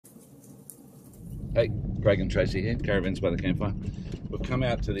Hey, Greg and Tracy here, Caravans by the Campfire. We've come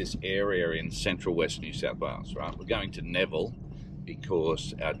out to this area in central west New South Wales, right? We're going to Neville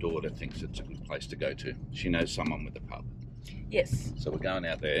because our daughter thinks it's a good place to go to. She knows someone with a pub. Yes. So we're going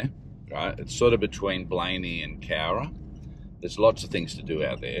out there, right? It's sort of between Blaney and Cowra. There's lots of things to do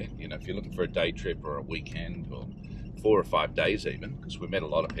out there. You know, if you're looking for a day trip or a weekend or 4 or 5 days even, because we met a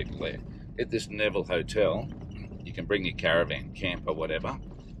lot of people there. At this Neville Hotel, you can bring your caravan, camp or whatever,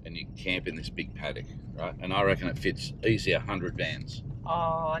 and you camp in this big paddock, right? And I reckon it fits easy 100 vans.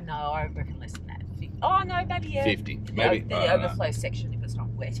 Oh, no, I reckon less than that. Oh, no, maybe, yeah. 50, maybe. The overflow section if it's not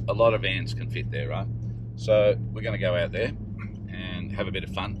wet. A lot of vans can fit there, right? So we're going to go out there and have a bit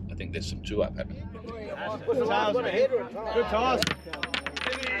of fun. I think there's some two up happening. Good toss.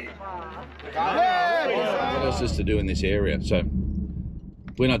 What else is to do in this area? So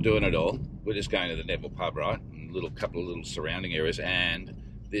we're not doing it all. We're just going to the Neville pub, right? And couple of little surrounding areas and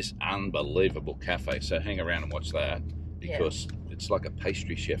this unbelievable cafe. So hang around and watch that because it's like a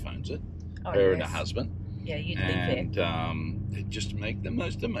pastry chef owns it. Her and her husband. Yeah, you'd live there. And they just make the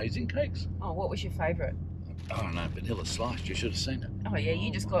most amazing cakes. Oh, what was your favourite? I don't know, vanilla sliced. You should have seen it. Oh yeah,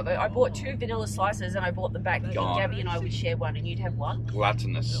 you just got. I bought 2 vanilla slices and I bought them back. Gabby and I would share one, and you'd have one.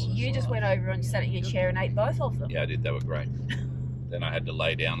 Gluttonous. You just went over and sat at your chair and ate both of them. Yeah, I did. They were great. Then I had to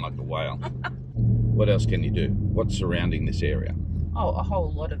lay down like a whale. What else can you do? What's surrounding this area? Oh, a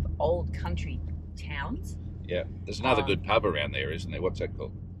whole lot of old country towns. Yeah, there's another good pub around there, isn't there? What's that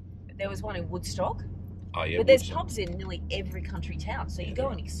called? There was one in Woodstock. Oh yeah, but there's pubs in nearly every country town, so you go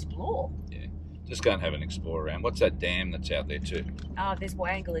and explore. Yeah. Just go and have an explore around. What's that dam that's out there too? There's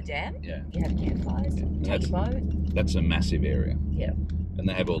Wangala Dam. Yeah. You have campfires, take a boat. That's a massive area. Yeah. And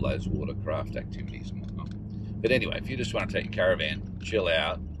they have all those watercraft activities and whatnot. But anyway, if you just want to take your caravan, chill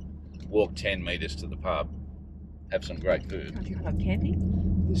out, walk 10 metres to the pub, have some great food. Country pub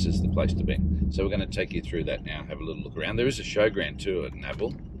camping. This is the place to be. So we're going to take you through that now, have a little look around. There is a showground too at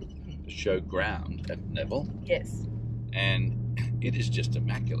Neville. A showground at Neville. Yes. And it is just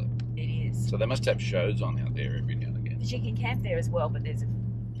immaculate. It is. So they must have shows on out there every now and again. But you can camp there as well, but there's a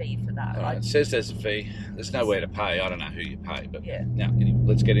fee for that. Right. It says there's a fee. There's nowhere to pay. I don't know who you pay, but yeah. Now anyway,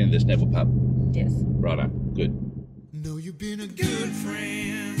 let's get into this Neville pub. Yes. Righto. Good. Know you've been a good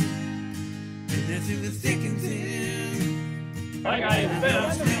friend, and that's in the thick and thin. I got it.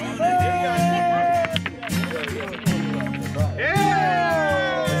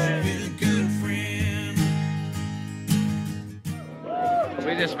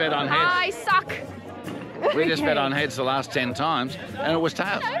 We just bet on heads. I suck. We just bet on heads the last 10 times, and it was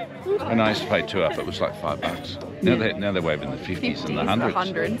tails. And I used to play 2 up. It was like $5. Now they're waving the 50s and the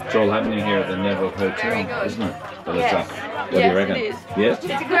 100s. It's all happening here at the Neville Hotel, isn't it? Well, yes. What do you reckon? It is. Yes.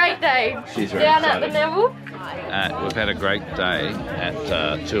 It's a great day. She's very down excited. at the Neville. We've had a great day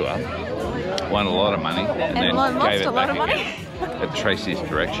at tour. Won a lot of money and then gave it back again at Tracy's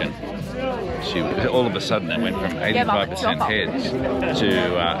direction. She all of a sudden it went from 85% heads to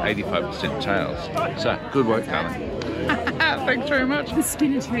 85% tails. So good work, darling. Thanks very much. The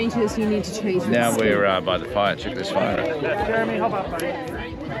spinner changes, you need to change. Now we're by the fire. Check this fire out. Jeremy, hop up, buddy.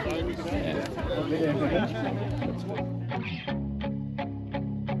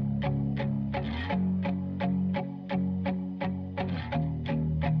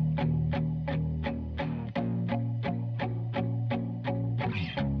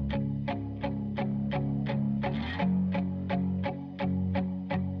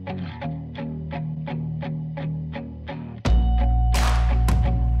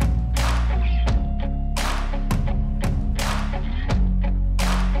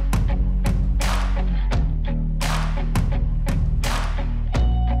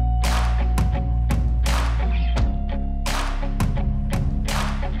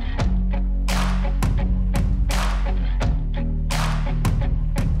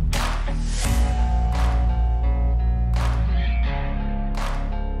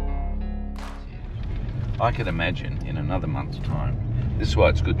 I could imagine in another month's time, this is why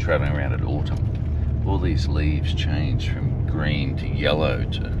it's good travelling around at autumn. All these leaves change from green to yellow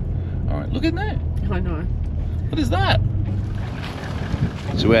to... Alright, look at that. I know. What is that?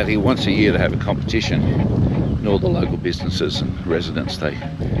 So we're out here once a year to have a competition. And all the local businesses and residents, they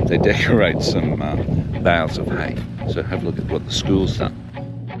decorate some bales of hay. So have a look at what the school's done.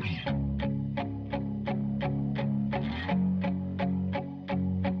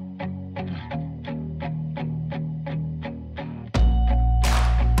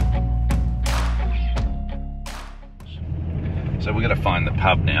 So we're going to find the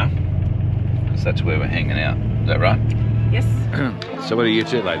pub now, because that's where we're hanging out. Is that right? Yes. So what are you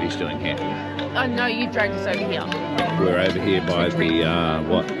two ladies doing here? Oh no, you dragged us over here. We're over here by the,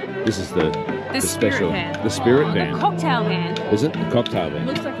 what? This is the The special, spirit van. the spirit The van. cocktail van. Is it the cocktail van?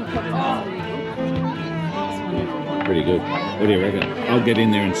 Looks like a cocktail van. Pretty good. What do you reckon? I'll get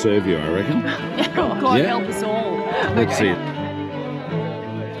in there and serve you, I reckon. Oh, God Yeah. help us all. Let's see it.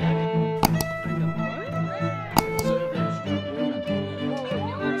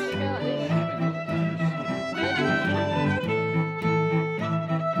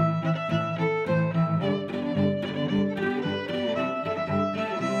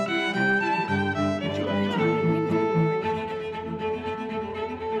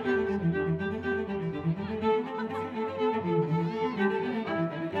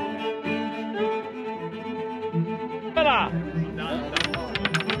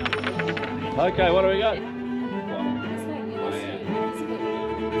 Okay, what do we got?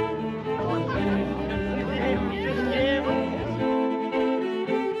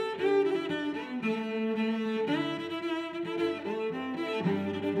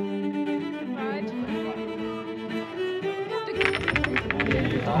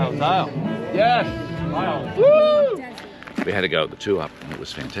 Yes! Woo! We had to go at the two up and it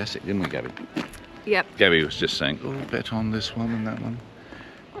was fantastic, didn't we, Gabby? Yep. Gabby was just saying, oh, bet on this one and that one.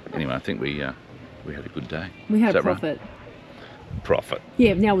 Anyway, I think we had a good day. We had Is that profit. Right? Profit.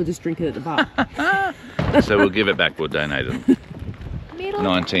 Yeah, now we'll just drink it at the bar. So we'll give it back, we'll donate it.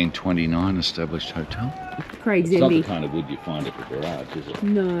 1929 established hotel. Craig's It's not the envy. kind of wood you find at the garage, is it?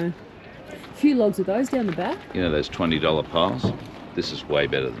 No. A few logs of those down the back. You know those $20 piles? This is way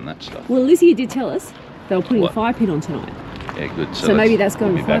better than that stuff. Well, Lizzie did tell us they were putting What? a fire pit on tonight. Yeah, good. So maybe that's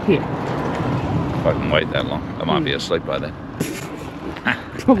going to to fire pit. If I can wait that long, I might be asleep by then.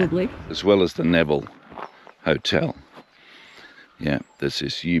 Probably. As well as the Neville Hotel. Yeah, there's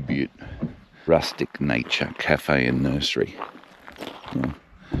this U-Butte Rustic Cafe and Nursery. Yeah.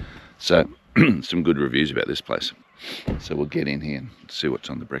 So, some good reviews about this place. So we'll get in here and see what's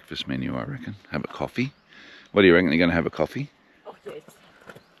on the breakfast menu, I reckon. Have a coffee. What do you reckon? You're going to have a coffee? Oh, yes.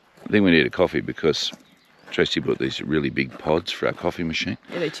 I think we need a coffee because Tracy bought these really big pods for our coffee machine.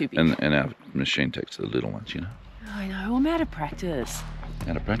 Yeah, they're too big. And our machine takes the little ones, you know. I know, I'm out of practice.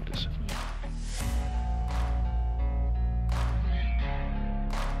 Out of practice.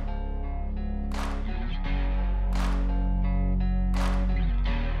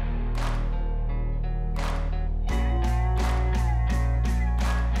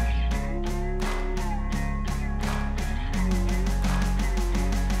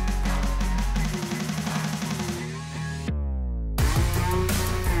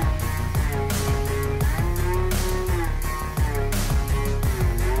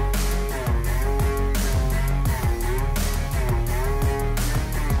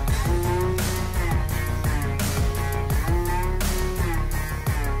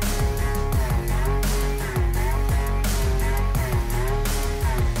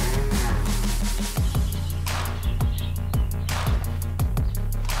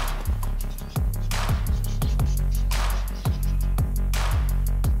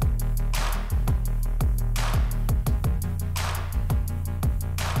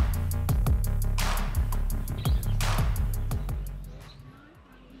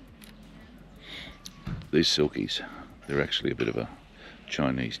 These silkies, they're actually a bit of a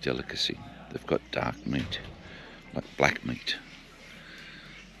Chinese delicacy. They've got dark meat, like black meat.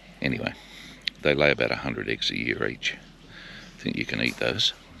 Anyway, they lay about 100 eggs a year each. I think you can eat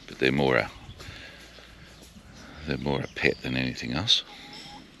those, but they're more a pet than anything else.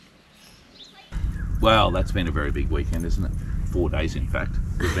 Well, that's been a very big weekend, isn't it? 4 days, in fact.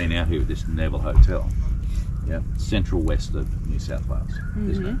 We've been out here at this Neville Hotel. Yeah, central west of New South Wales,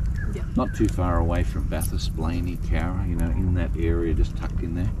 isn't it? Yeah. Not too far away from Bathurst, Blaney, Cowra, you know, in that area, just tucked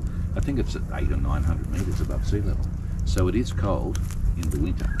in there. I think it's at 800 or 900 metres above sea level. So it is cold in the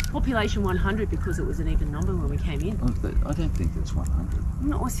winter. Population 100 because it was an even number when we came in. I don't think that's 100.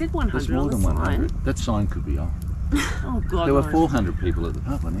 No, I said 100 There's more on the than 100. sign. That sign could be off. Oh, God. There were no. 400 people at the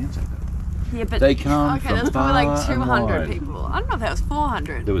pub on Anzac Day. Yeah, but They come Okay, from there was probably like far and 200 wide. people. I don't know if that was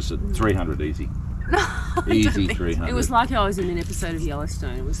 400. There was 300 easy. No, I don't Easy think- 300. it was like I was in an episode of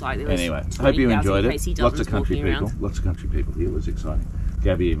Yellowstone. It was like there was Anyway, I hope you 20,000 enjoyed Casey it. Daltons Lots of country walking people. around. Lots of country people here. It was exciting.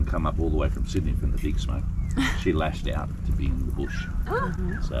 Gabby even come up all the way from Sydney from the big smoke. She lashed out to be in the bush.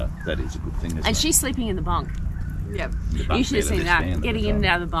 So that is a good thing, isn't And it? she's sleeping in the bunk. Yep. The bunk You should have bed of seen this that. van Getting was in and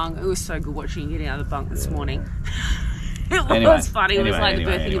on. out of the bunk. It was so good watching you getting out of the bunk this morning. It Anyway, was funny. It was like the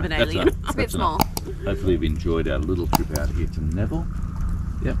birthing of an that's alien. enough. It's a bit That's enough. small. Hopefully you've enjoyed our little trip out here to Neville.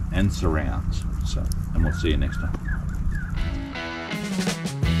 Yep, and surrounds. So, and we'll see you next time.